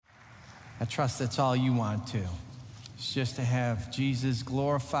I trust that's all you want to. It's just to have Jesus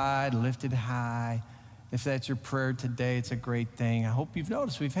glorified, lifted high. If that's your prayer today, it's a great thing. I hope you've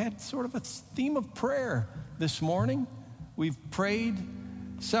noticed we've had sort of a theme of prayer this morning. We've prayed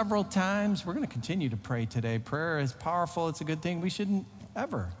several times. We're going to continue to pray today. Prayer is powerful. It's a good thing. We shouldn't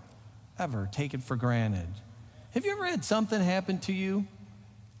ever take it for granted. Have you ever had something happen to you?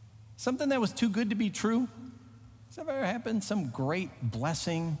 Something that was too good to be true? Has that ever happened? Some great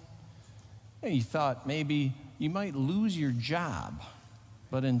blessing? You thought maybe you might lose your job,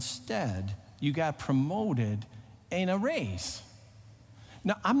 but instead you got promoted in a raise.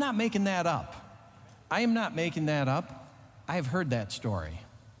 Now, I'm not making that up. I am not making that up. I have heard that story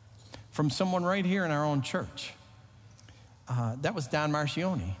from someone right here in our own church. That was Don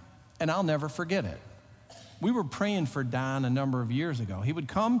Marcioni, and I'll never forget it. We were praying for Don a number of years ago. He would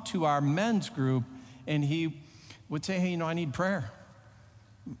come to our men's group, and he would say, hey, I need prayer.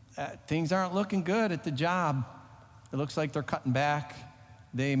 Things aren't looking good at the job. It looks like they're cutting back.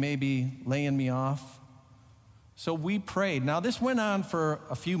 They may be laying me off. So we prayed. Now, this went on for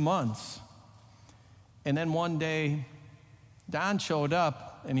a few months. And then one day, Don showed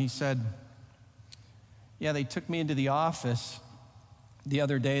up, and he said, yeah, they took me into the office the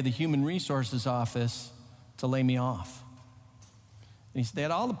other day, the human resources office, to lay me off. And he said, they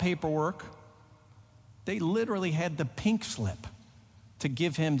had all the paperwork. They literally had the pink slip to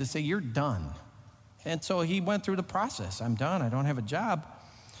give him to say, you're done. And so he went through the process. I'm done. I don't have a job.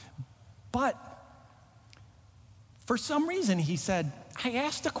 But for some reason, he said, I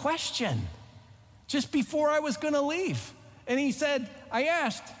asked a question just before I was going to leave. And he said, I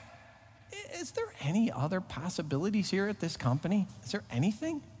asked, is there any other possibilities here at this company? Is there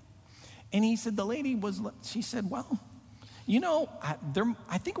anything? And he said, she said, well,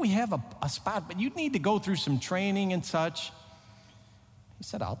 I think we have a spot, but you'd need to go through some training and such. He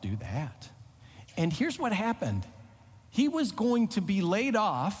said, I'll do that. And here's what happened. He was going to be laid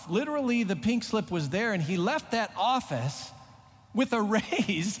off. Literally, the pink slip was there, and he left that office with a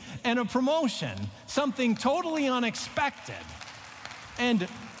raise and a promotion, something totally unexpected. And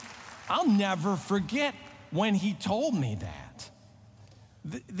I'll never forget when he told me that.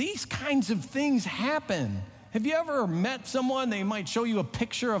 These kinds of things happen. Have you ever met someone? They might show you a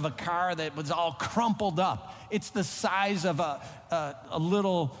picture of a car that was all crumpled up. It's the size of a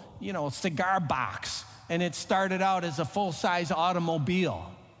little, cigar box, and it started out as a full-size automobile.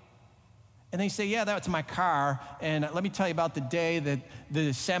 And they say, yeah, that's my car, and let me tell you about the day that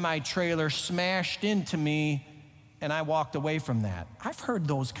the semi-trailer smashed into me, and I walked away from that. I've heard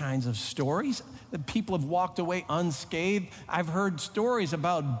those kinds of stories, that people have walked away unscathed. I've heard stories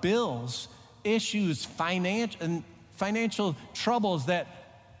about bills, issues, financial troubles that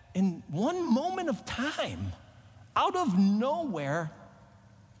in one moment of time, out of nowhere,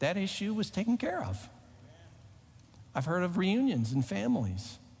 that issue was taken care of. I've heard of reunions in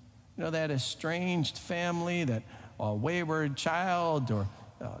families. That estranged family, that a wayward child, or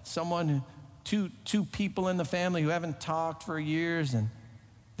someone, two people in the family who haven't talked for years, and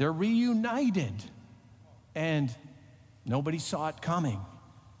they're reunited, and nobody saw it coming.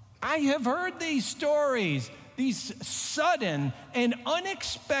 I have heard these stories, these sudden and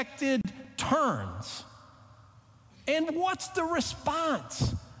unexpected turns. And what's the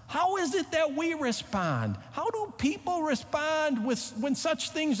response? How is it that we respond? How do people respond when such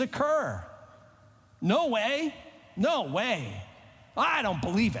things occur? No way. No way. I don't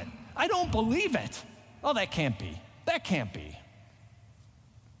believe it. I don't believe it. Oh, that can't be. That can't be.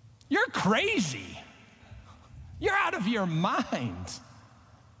 You're crazy. You're out of your mind.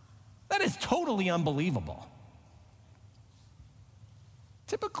 That is totally unbelievable.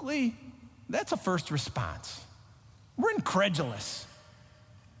 Typically, that's a first response. We're incredulous.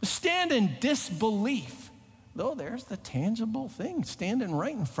 Stand in disbelief. Though there's the tangible thing standing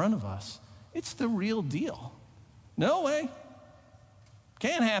right in front of us. It's the real deal. No way.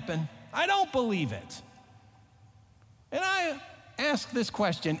 Can't happen. I don't believe it. And I ask this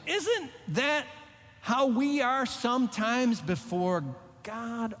question, isn't that how we are sometimes before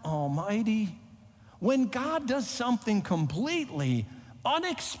God Almighty? When God does something completely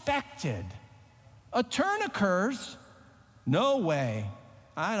unexpected, a turn occurs. No way.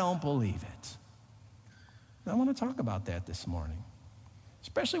 I don't believe it. I want to talk about that this morning,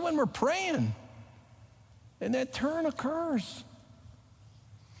 especially when we're praying and that turn occurs.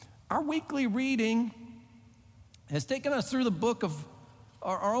 Our weekly reading has taken us through the book of,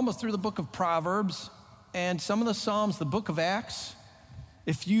 or almost through the book of Proverbs and some of the Psalms, the book of Acts.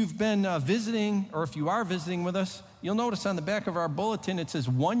 If you've been visiting, or if you are visiting with us, you'll notice on the back of our bulletin it says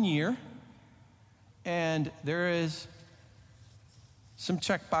 1 year, and there is some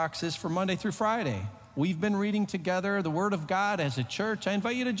check boxes for Monday through Friday. We've been reading together the Word of God as a church. I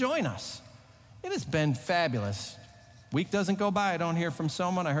invite you to join us. It has been fabulous. Week doesn't go by I don't hear from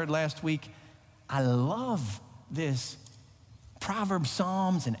someone. I heard last week, I love this Proverbs,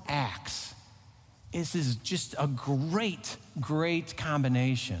 Psalms, and Acts. This is just a great, great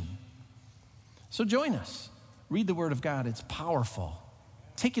combination. So join us. Read the Word of God. It's powerful.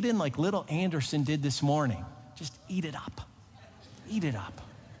 Take it in like little Anderson did this morning. Just eat it up. Eat it up.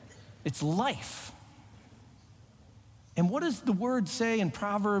 It's life. And what does the Word say in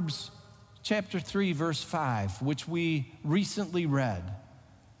Proverbs chapter 3, verse 5, which we recently read?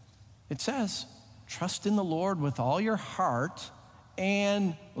 It says, trust in the Lord with all your heart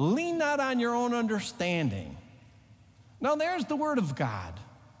and lean not on your own understanding. Now there's the Word of God.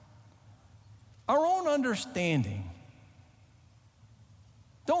 Our own understanding.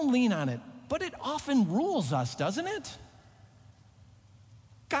 Don't lean on it, but it often rules us, doesn't it?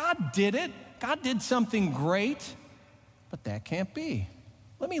 God did it. God did something great, but that can't be.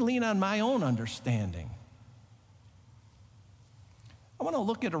 Let me lean on my own understanding. I want to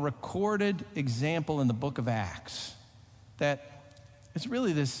look at a recorded example in the book of Acts that is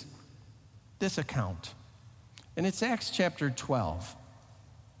really this account. And it's Acts chapter 12.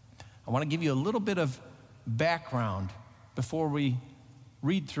 I want to give you a little bit of background before we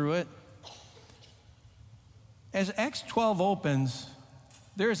read through it. As Acts 12 opens,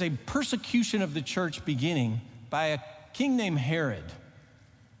 there is a persecution of the church beginning by a king named Herod.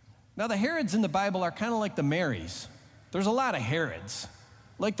 Now, the Herods in the Bible are kind of like the Marys. There's a lot of Herods,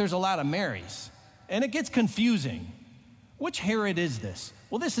 like there's a lot of Marys. And it gets confusing. Which Herod is this?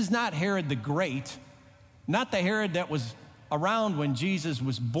 Well, this is not Herod the Great, not the Herod that was around when Jesus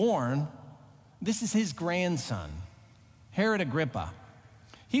was born. This is his grandson, Herod Agrippa.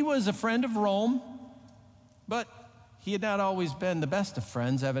 He was a friend of Rome, but he had not always been the best of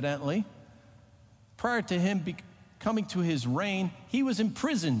friends, evidently. Prior to him coming to his reign, he was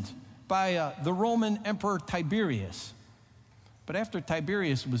imprisoned by the Roman Emperor Tiberius. But after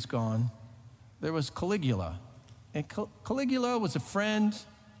Tiberius was gone, there was Caligula. And Caligula was a friend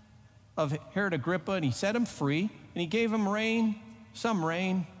of Herod Agrippa, and he set him free, and he gave him some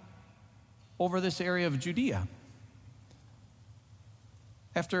reign over this area of Judea.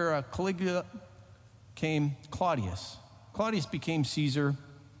 After Caligula came Claudius. Claudius became Caesar,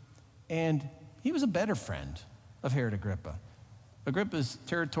 and he was a better friend of Herod Agrippa. Agrippa's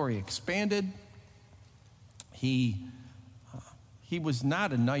territory expanded. He was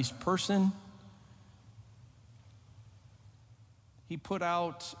not a nice person. He put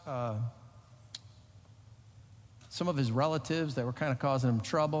out some of his relatives that were kind of causing him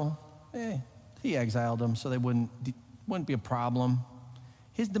trouble. He exiled them so they wouldn't be a problem.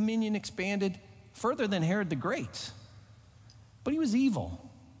 His dominion expanded further than Herod the Great. But he was evil.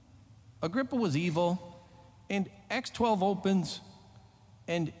 Agrippa was evil. And Acts 12 opens,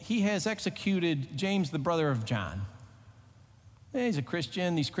 and he has executed James, the brother of John. He's a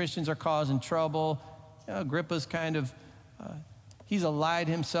Christian. These Christians are causing trouble. Agrippa's he's allied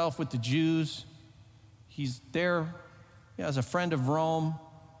himself with the Jews. He's there as a friend of Rome.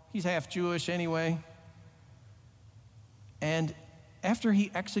 He's half Jewish anyway. And after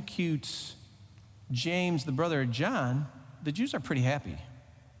he executes James, the brother of John, the Jews are pretty happy.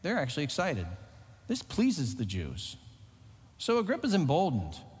 They're actually excited. This pleases the Jews. So Agrippa's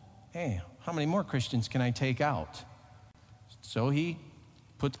emboldened. Hey, how many more Christians can I take out? So he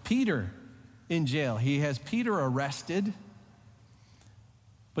puts Peter in jail. He has Peter arrested,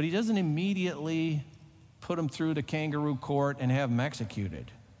 but he doesn't immediately put him through the kangaroo court and have him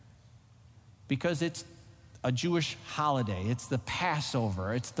executed, because it's a Jewish holiday. It's the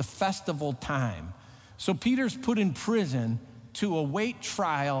Passover. It's the festival time. So Peter's put in prison to await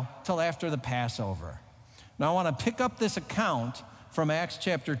trial till after the Passover. Now I want to pick up this account from Acts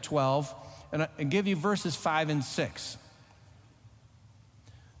chapter 12 and give you verses 5 and 6.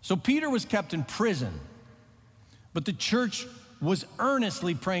 So Peter was kept in prison, but the church was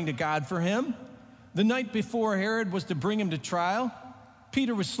earnestly praying to God for him. The night before Herod was to bring him to trial,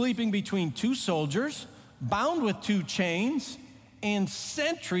 Peter was sleeping between two soldiers, bound with two chains, and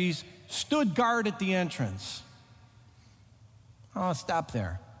sentries stood guard at the entrance. Oh, stop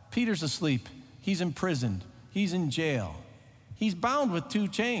there. Peter's asleep. He's imprisoned. He's in jail. He's bound with two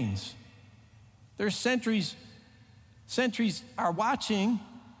chains. There's sentries. Sentries are watching,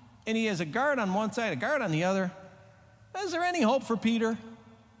 and he has a guard on one side, a guard on the other. Is there any hope for Peter?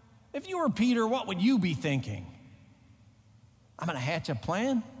 If you were Peter, what would you be thinking? I'm going to hatch a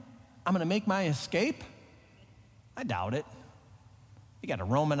plan? I'm going to make my escape? I doubt it. You got a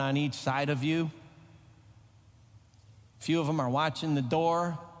Roman on each side of you. A few of them are watching the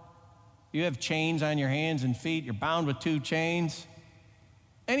door. You have chains on your hands and feet. You're bound with 2 chains.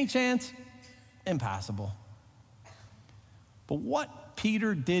 Any chance? Impossible. But what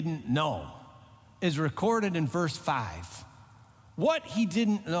Peter didn't know is recorded in verse 5. What he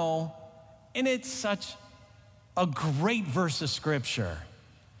didn't know, and it's such a great verse of scripture.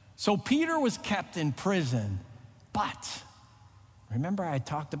 So Peter was kept in prison, but remember I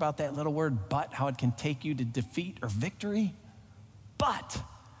talked about that little word but, how it can take you to defeat or victory? But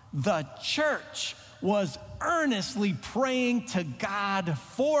the church was earnestly praying to God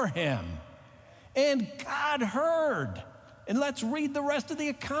for him. And God heard. And let's read the rest of the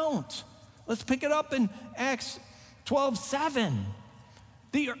account. Let's pick it up in Acts 12:7.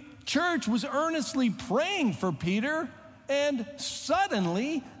 The church was earnestly praying for Peter, and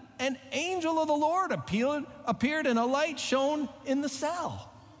suddenly an angel of the Lord appeared and a light shone in the cell.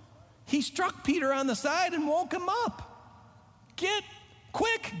 He struck Peter on the side and woke him up. Get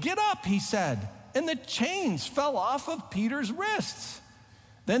up, he said. And the chains fell off of Peter's wrists.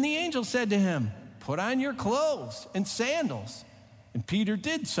 Then the angel said to him, put on your clothes and sandals. And Peter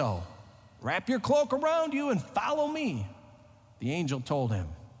did so. Wrap your cloak around you and follow me, the angel told him.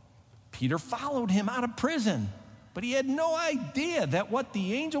 Peter followed him out of prison, but he had no idea that what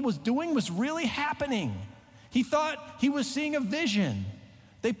the angel was doing was really happening. He thought he was seeing a vision.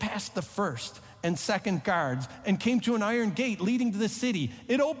 They passed the first and second guards and came to an iron gate leading to the city.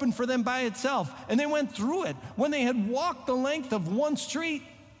 It opened for them by itself, and they went through it. When they had walked the length of one street,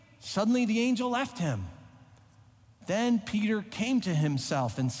 suddenly the angel left him. Then Peter came to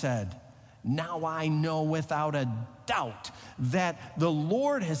himself and said, now I know without a doubt that the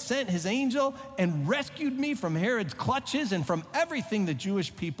Lord has sent his angel and rescued me from Herod's clutches and from everything the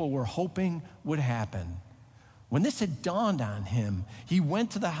Jewish people were hoping would happen. When this had dawned on him, he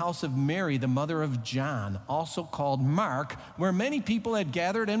went to the house of Mary, the mother of John, also called Mark, where many people had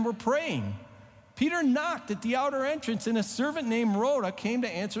gathered and were praying. Peter knocked at the outer entrance, and a servant named Rhoda came to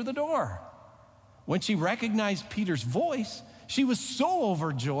answer the door. When she recognized Peter's voice, she was so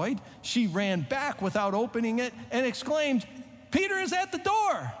overjoyed, she ran back without opening it and exclaimed, Peter is at the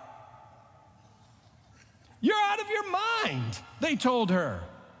door. You're out of your mind, they told her.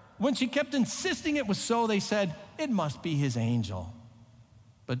 When she kept insisting it was so, they said, it must be his angel.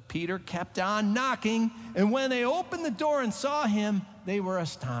 But Peter kept on knocking, and when they opened the door and saw him, they were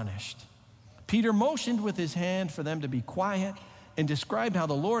astonished. Peter motioned with his hand for them to be quiet and described how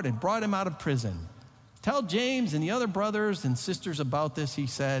the Lord had brought him out of prison. Tell James and the other brothers and sisters about this, he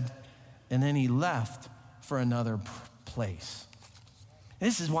said, and then he left for another place.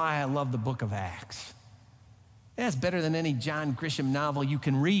 This is why I love the book of Acts. That's better than any John Grisham novel you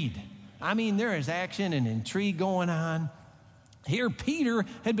can read. I mean, there is action and intrigue going on. Here, Peter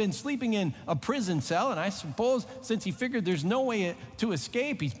had been sleeping in a prison cell, and I suppose since he figured there's no way to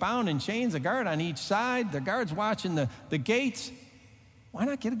escape, he's bound in chains, a guard on each side, the guards watching the gates. Why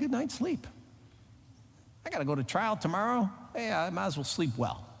not get a good night's sleep? I got to go to trial tomorrow. Hey, I might as well sleep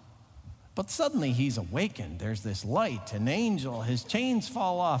well. But suddenly he's awakened. There's this light, an angel. His chains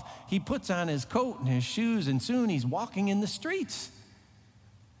fall off. He puts on his coat and his shoes, and soon he's walking in the streets.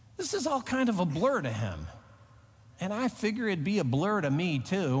 This is all kind of a blur to him. And I figure it'd be a blur to me,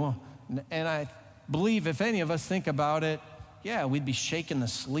 too. And I believe if any of us think about it, yeah, we'd be shaking the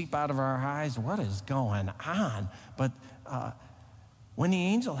sleep out of our eyes. What is going on? But when the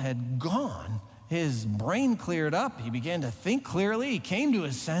angel had gone, his brain cleared up. He began to think clearly. He came to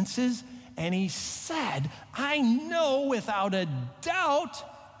his senses, and he said, I know without a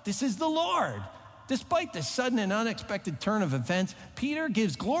doubt this is the Lord. Despite this sudden and unexpected turn of events, Peter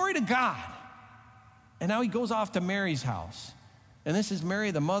gives glory to God. And now he goes off to Mary's house. And this is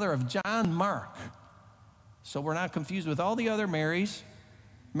Mary, the mother of John Mark. So we're not confused with all the other Marys.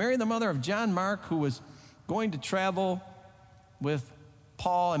 Mary, the mother of John Mark, who was going to travel with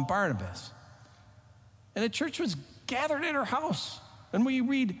Paul and Barnabas. And the church was gathered at her house. And we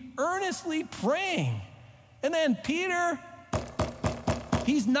read, earnestly praying. And then Peter,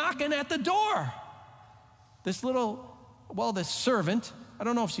 he's knocking at the door. This servant, I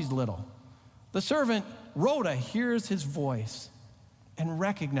don't know if she's little. The servant, Rhoda, hears his voice and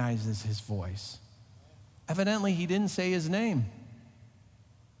recognizes his voice. Evidently, he didn't say his name.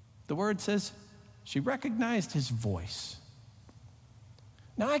 The word says she recognized his voice.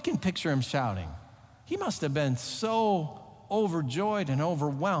 Now, I can picture him shouting. He must have been so overjoyed and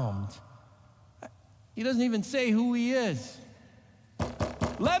overwhelmed. He doesn't even say who he is.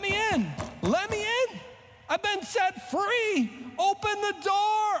 Let me in. Let me in. I've been set free. Open the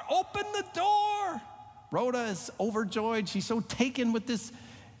door. Open the door. Rhoda is overjoyed. She's so taken with this.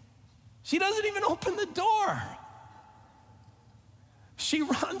 She doesn't even open the door. She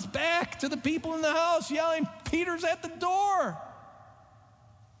runs back to the people in the house yelling, Peter's at the door.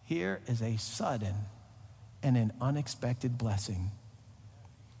 Here is a sudden and an unexpected blessing.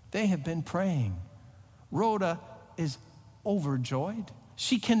 They have been praying. Rhoda is overjoyed.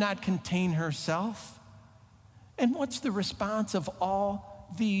 She cannot contain herself. And what's the response of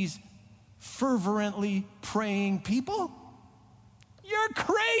all these fervently praying people? You're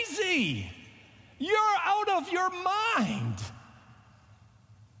crazy. You're out of your mind.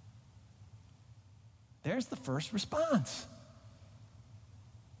 There's the first response.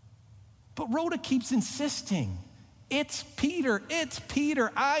 But Rhoda keeps insisting. It's Peter. It's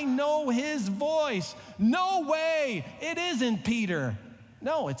Peter. I know his voice. No way. It isn't Peter.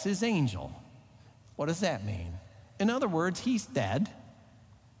 No, it's his angel. What does that mean? In other words, he's dead.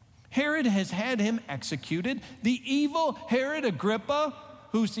 Herod has had him executed. The evil Herod Agrippa,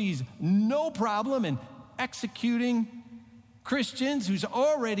 who sees no problem in executing Christians, who's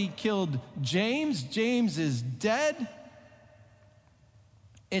already killed James. James is dead.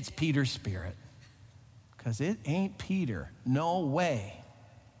 It's Peter's spirit. Because it ain't Peter. No way.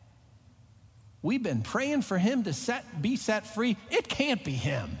 We've been praying for him to be set free. It can't be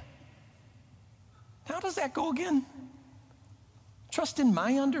him. How does that go again? Trust in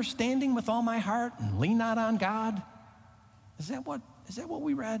my understanding with all my heart and lean not on God? Is that what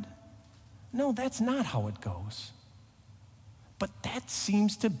we read? No, that's not how it goes. But that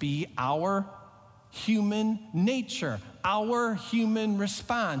seems to be our human nature, our human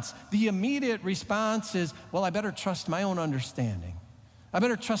response. The immediate response is, well, I better trust my own understanding. I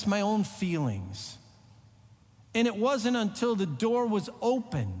better trust my own feelings. And it wasn't until the door was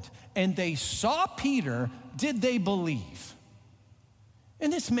opened and they saw Peter did they believe.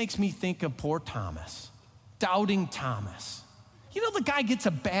 And this makes me think of poor Thomas, doubting Thomas. You know, the guy gets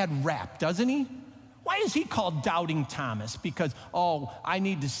a bad rap, doesn't he? Why is he called Doubting Thomas? Because, I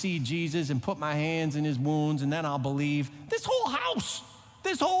need to see Jesus and put my hands in his wounds and then I'll believe. This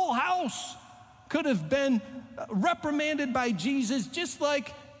whole house could have been reprimanded by Jesus just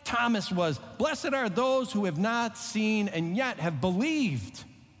like Thomas was. Blessed are those who have not seen and yet have believed.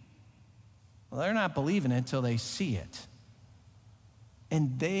 Well, they're not believing it until they see it.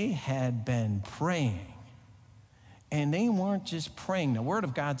 And they had been praying. And they weren't just praying. The Word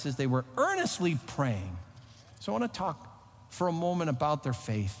of God says they were earnestly praying. So I want to talk for a moment about their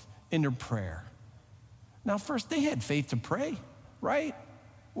faith in their prayer. Now, first, they had faith to pray, right?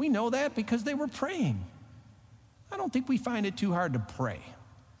 We know that because they were praying. I don't think we find it too hard to pray.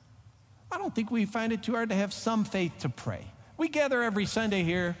 I don't think we find it too hard to have some faith to pray. We gather every Sunday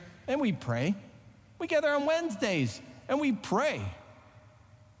here and we pray. We gather on Wednesdays and we pray.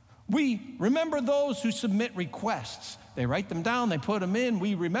 We remember those who submit requests. They write them down, they put them in.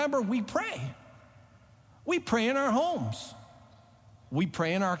 We remember, we pray. We pray in our homes. We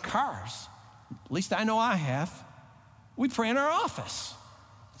pray in our cars. At least I know I have. We pray in our office.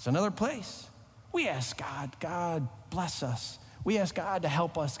 It's another place. We ask God, God, bless us. We ask God to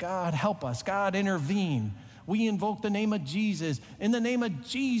help us. God, help us. God, intervene. We invoke the name of Jesus. In the name of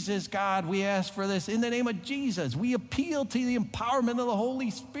Jesus, God, we ask for this. In the name of Jesus, we appeal to the empowerment of the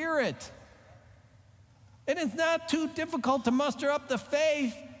Holy Spirit. And it's not too difficult to muster up the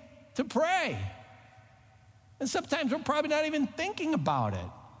faith to pray. And sometimes we're probably not even thinking about it.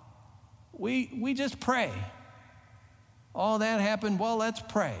 We just pray. Oh, that happened. Well, let's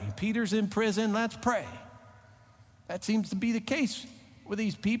pray. Peter's in prison. Let's pray. That seems to be the case with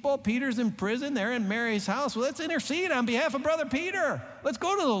these people. Peter's in prison. They're in Mary's house. Well, let's intercede on behalf of Brother Peter. Let's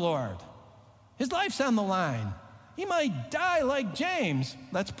go to the Lord. His life's on the line. He might die like James.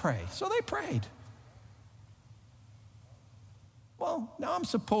 Let's pray. So they prayed. Well, now I'm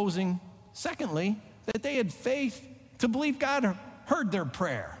supposing, secondly, that they had faith to believe God heard their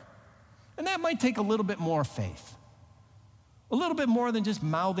prayer. And that might take a little bit more faith. A little bit more than just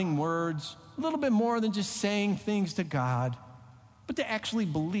mouthing words. A little bit more than just saying things to God. But to actually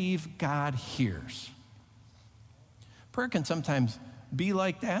believe God hears. Prayer can sometimes be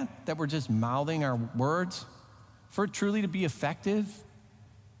like that we're just mouthing our words. For it truly to be effective,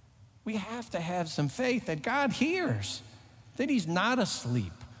 we have to have some faith that God hears, that he's not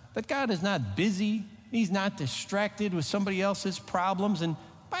asleep, that God is not busy, he's not distracted with somebody else's problems. And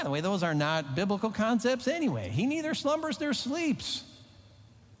by the way, those are not biblical concepts anyway. He neither slumbers nor sleeps.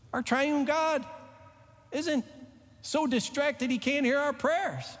 Our triune God isn't so distracted he can't hear our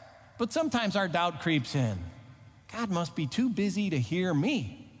prayers. But sometimes our doubt creeps in. God must be too busy to hear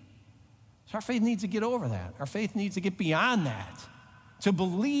me. So our faith needs to get over that. Our faith needs to get beyond that, to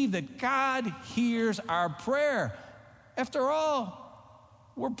believe that God hears our prayer. After all,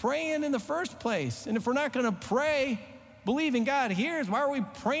 we're praying in the first place. And if we're not going to pray, believing God hears, why are we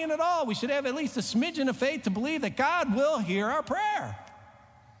praying at all? We should have at least a smidgen of faith to believe that God will hear our prayer.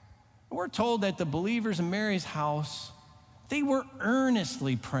 We're told that the believers in Mary's house, they were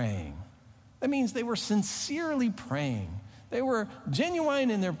earnestly praying. That means they were sincerely praying. They were genuine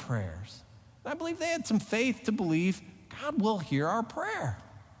in their prayers. And I believe they had some faith to believe God will hear our prayer.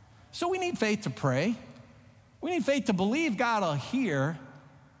 So we need faith to pray. We need faith to believe God will hear.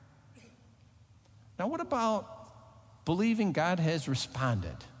 Now, what about believing God has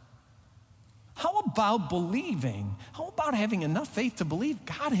responded? How about believing? How about having enough faith to believe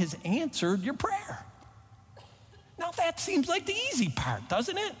God has answered your prayer? Now, that seems like the easy part,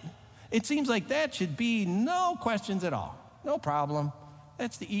 doesn't it? It seems like that should be no questions at all. No problem.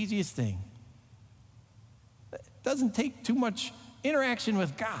 That's the easiest thing. It doesn't take too much interaction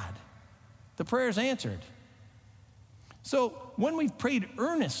with God. The prayer is answered. So when we've prayed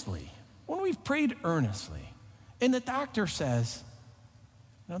earnestly, and the doctor says,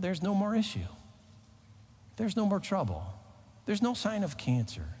 no, there's no more issue. There's no more trouble. There's no sign of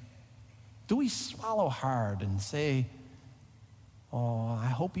cancer. Do we swallow hard and say, oh, I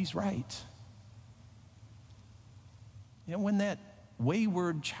hope he's right? You know, when that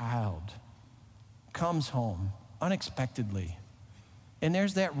wayward child comes home unexpectedly, and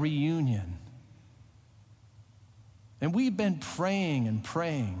there's that reunion, and we've been praying and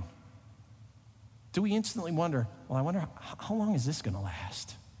praying, do we instantly wonder, well, I wonder how long is this going to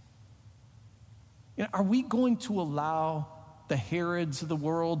last? You know, are we going to allow the Herods of the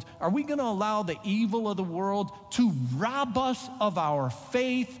world, are we going to allow the evil of the world to rob us of our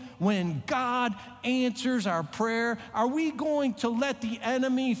faith when God answers our prayer? Are we going to let the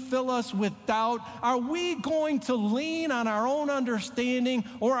enemy fill us with doubt? Are we going to lean on our own understanding,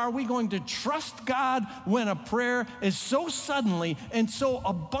 or are we going to trust God when a prayer is so suddenly and so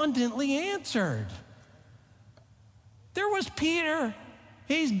abundantly answered? There was Peter.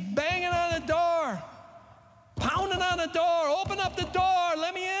 He's banging on the door, pounding on the door, open up the door,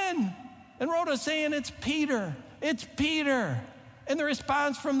 let me in. And Rhoda's saying, it's Peter, it's Peter. And the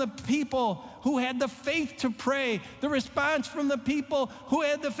response from the people who had the faith to pray, the response from the people who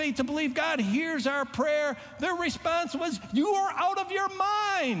had the faith to believe God hears our prayer, their response was, you are out of your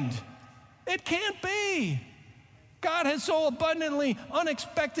mind. It can't be. God has so abundantly,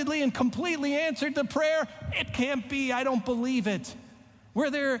 unexpectedly, and completely answered the prayer. It can't be. I don't believe it.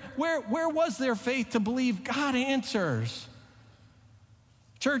 Where was their faith to believe God answers?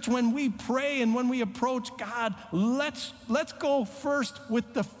 Church, when we pray and when we approach God, let's go first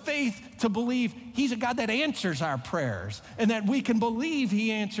with the faith to believe He's a God that answers our prayers and that we can believe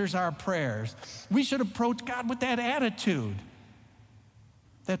He answers our prayers. We should approach God with that attitude,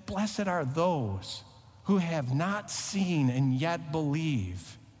 that blessed are those who have not seen and yet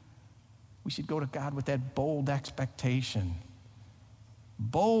believe. We should go to God with that bold expectation.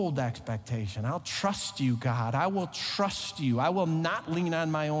 Bold expectation. I'll trust you, God. I will trust you. I will not lean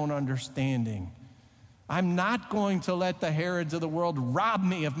on my own understanding. I'm not going to let the Herods of the world rob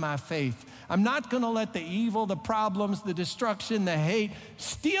me of my faith. I'm not going to let the evil, the problems, the destruction, the hate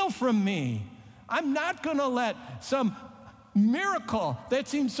steal from me. I'm not going to let some miracle that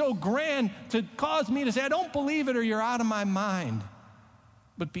seems so grand to cause me to say, I don't believe it, or you're out of my mind.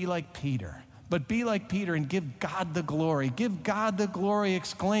 But be like Peter. But be like Peter and give God the glory. Give God the glory,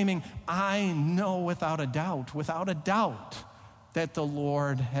 exclaiming, I know without a doubt, that the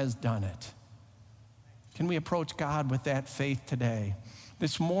Lord has done it. Can we approach God with that faith today?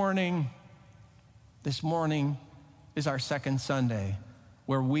 This morning is our second Sunday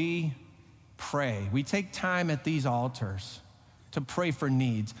where we pray. We take time at these altars to pray for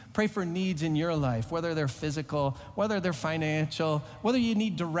needs. Pray for needs in your life, whether they're physical, whether they're financial, whether you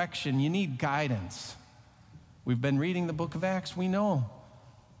need direction, you need guidance. We've been reading the book of Acts. We know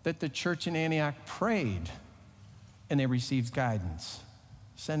that the church in Antioch prayed and they received guidance.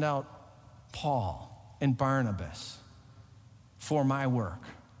 Send out Paul and Barnabas for my work.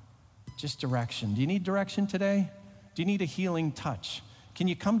 Just direction. Do you need direction today? Do you need a healing touch? Can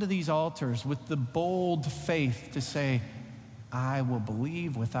you come to these altars with the bold faith to say, I will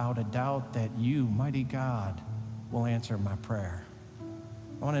believe without a doubt that you, mighty God, will answer my prayer.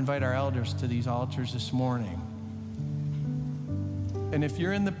 I want to invite our elders to these altars this morning. And if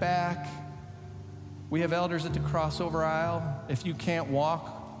you're in the back, we have elders at the crossover aisle. If you can't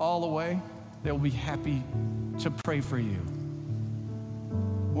walk all the way, they'll be happy to pray for you.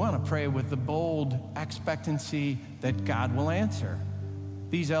 We want to pray with the bold expectancy that God will answer.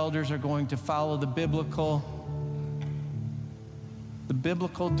 These elders are going to follow the biblical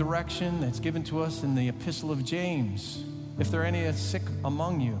direction that's given to us in the Epistle of James. If there are any that's sick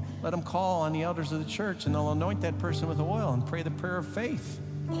among you, let them call on the elders of the church, and they'll anoint that person with oil and pray the prayer of faith.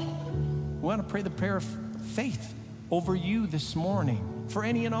 We want to pray the prayer of faith over you this morning for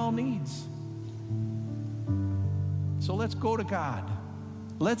any and all needs. So let's go to God.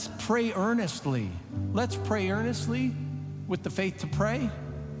 Let's pray earnestly. Let's pray earnestly with the faith to pray.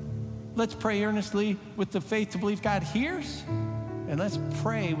 Let's pray earnestly with the faith to believe God hears. And let's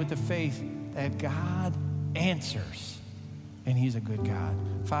pray with the faith that God answers. And He's a good God.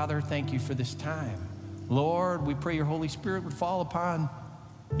 Father, thank you for this time. Lord, we pray your Holy Spirit would fall upon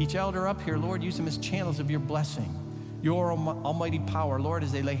each elder up here. Lord, use them as channels of your blessing, your almighty power. Lord,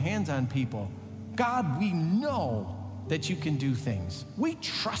 as they lay hands on people, God, we know that you can do things. We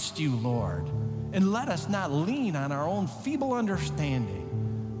trust you, Lord. And let us not lean on our own feeble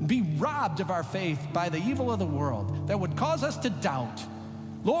understanding, be robbed of our faith by the evil of the world that would cause us to doubt.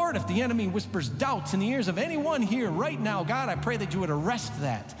 Lord, if the enemy whispers doubts in the ears of anyone here right now, God, I pray that you would arrest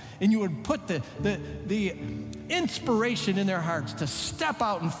that and you would put the inspiration in their hearts to step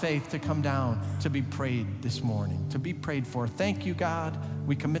out in faith, to come down, to be prayed this morning, to be prayed for. Thank you, God.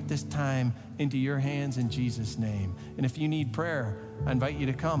 We commit this time into your hands in Jesus' name. And if you need prayer, I invite you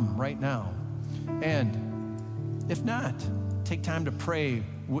to come right now. And if not, take time to pray.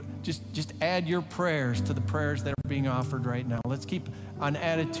 Just add your prayers to the prayers that are being offered right now. Let's keep an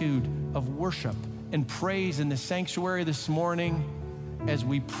attitude of worship and praise in the sanctuary this morning as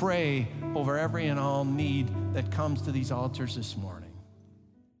we pray over every and all need that comes to these altars this morning.